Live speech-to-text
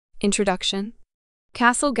Introduction.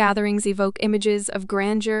 Castle gatherings evoke images of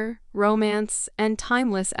grandeur, romance, and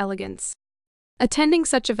timeless elegance. Attending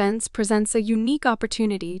such events presents a unique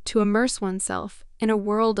opportunity to immerse oneself in a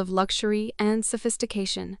world of luxury and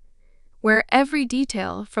sophistication, where every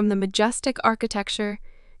detail from the majestic architecture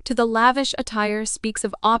to the lavish attire speaks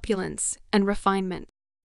of opulence and refinement.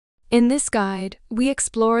 In this guide, we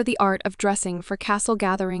explore the art of dressing for castle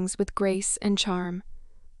gatherings with grace and charm,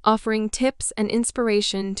 offering tips and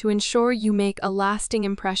inspiration to ensure you make a lasting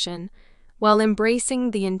impression while embracing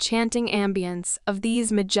the enchanting ambience of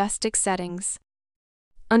these majestic settings.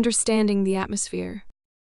 Understanding the atmosphere.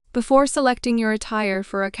 Before selecting your attire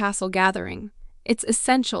for a castle gathering, it's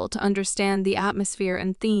essential to understand the atmosphere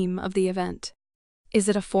and theme of the event. Is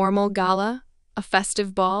it a formal gala, a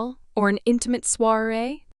festive ball, or an intimate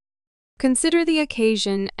soiree? Consider the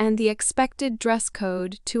occasion and the expected dress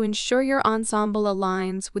code to ensure your ensemble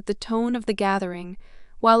aligns with the tone of the gathering,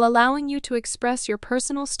 while allowing you to express your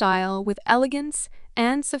personal style with elegance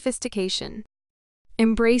and sophistication.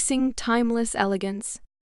 Embracing timeless elegance.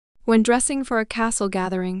 When dressing for a castle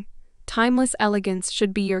gathering, timeless elegance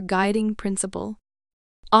should be your guiding principle.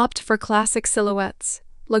 Opt for classic silhouettes,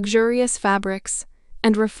 luxurious fabrics,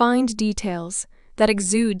 and refined details that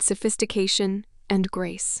exude sophistication and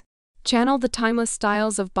grace. Channel the timeless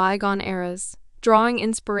styles of bygone eras, drawing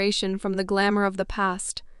inspiration from the glamour of the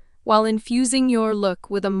past, while infusing your look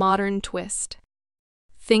with a modern twist.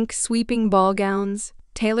 Think sweeping ball gowns,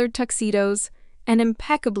 tailored tuxedos, and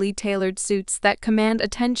impeccably tailored suits that command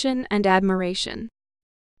attention and admiration.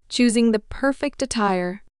 Choosing the perfect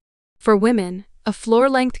attire. For women, a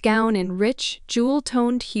floor-length gown in rich,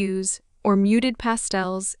 jewel-toned hues or muted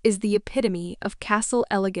pastels is the epitome of castle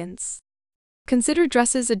elegance. Consider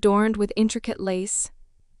dresses adorned with intricate lace,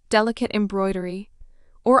 delicate embroidery,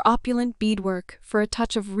 or opulent beadwork for a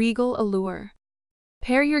touch of regal allure.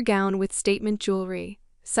 Pair your gown with statement jewelry,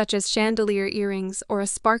 such as chandelier earrings or a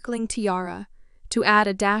sparkling tiara, to add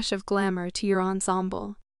a dash of glamour to your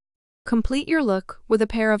ensemble. Complete your look with a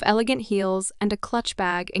pair of elegant heels and a clutch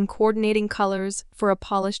bag in coordinating colors for a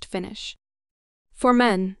polished finish. For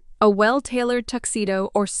men, a well-tailored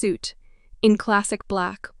tuxedo or suit, in classic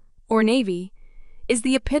black or navy, is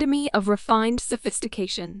the epitome of refined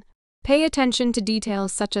sophistication. Pay attention to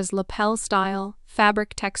details such as lapel style,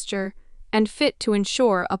 fabric texture, and fit to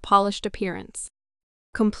ensure a polished appearance.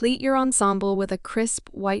 Complete your ensemble with a crisp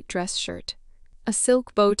white dress shirt, a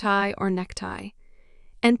silk bow tie or necktie,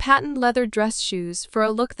 and patent leather dress shoes for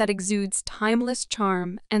a look that exudes timeless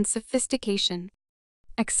charm and sophistication.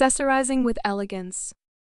 Accessorizing with elegance.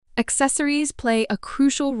 Accessories play a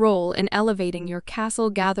crucial role in elevating your castle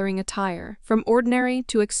gathering attire from ordinary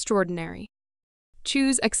to extraordinary.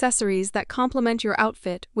 Choose accessories that complement your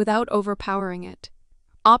outfit without overpowering it,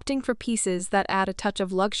 opting for pieces that add a touch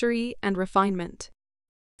of luxury and refinement.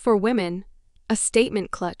 For women, a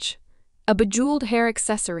statement clutch, a bejeweled hair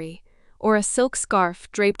accessory, or a silk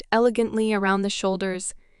scarf draped elegantly around the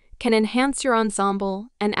shoulders can enhance your ensemble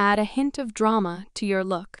and add a hint of drama to your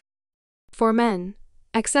look. For men,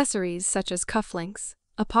 accessories such as cufflinks,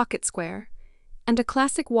 a pocket square, and a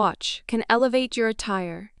classic watch can elevate your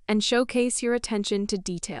attire and showcase your attention to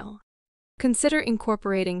detail. Consider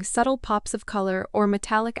incorporating subtle pops of color or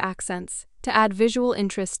metallic accents to add visual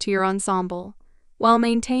interest to your ensemble, while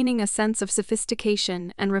maintaining a sense of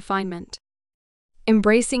sophistication and refinement.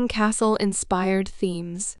 Embracing castle-inspired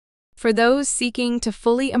themes. For those seeking to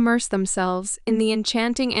fully immerse themselves in the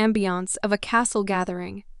enchanting ambiance of a castle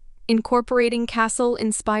gathering, incorporating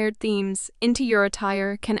castle-inspired themes into your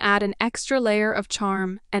attire can add an extra layer of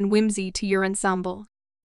charm and whimsy to your ensemble.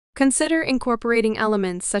 Consider incorporating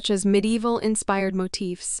elements such as medieval-inspired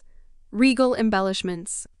motifs, regal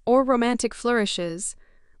embellishments, or romantic flourishes,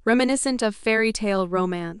 reminiscent of fairy tale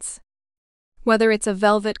romance. Whether it's a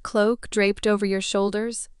velvet cloak draped over your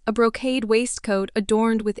shoulders, a brocade waistcoat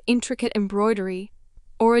adorned with intricate embroidery,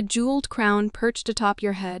 or a jeweled crown perched atop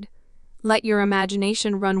your head, let your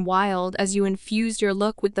imagination run wild as you infuse your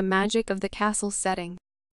look with the magic of the castle setting.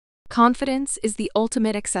 Confidence is the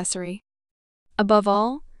ultimate accessory. Above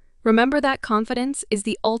all, remember that confidence is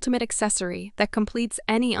the ultimate accessory that completes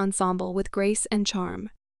any ensemble with grace and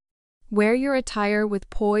charm. Wear your attire with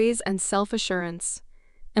poise and self-assurance,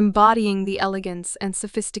 embodying the elegance and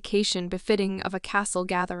sophistication befitting of a castle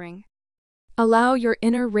gathering. Allow your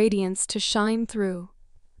inner radiance to shine through,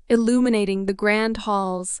 illuminating the grand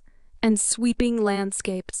halls and sweeping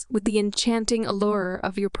landscapes with the enchanting allure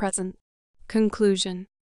of your presence. Conclusion.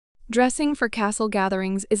 Dressing for castle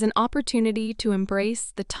gatherings is an opportunity to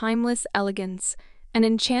embrace the timeless elegance and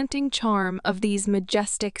enchanting charm of these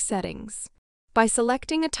majestic settings. By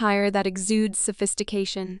selecting attire that exudes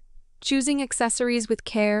sophistication, choosing accessories with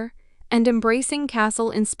care, and embracing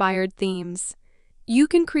castle-inspired themes. You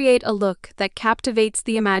can create a look that captivates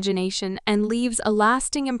the imagination and leaves a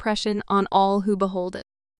lasting impression on all who behold it.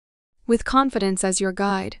 With confidence as your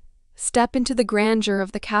guide, step into the grandeur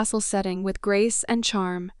of the castle setting with grace and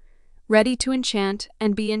charm, ready to enchant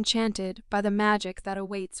and be enchanted by the magic that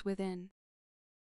awaits within.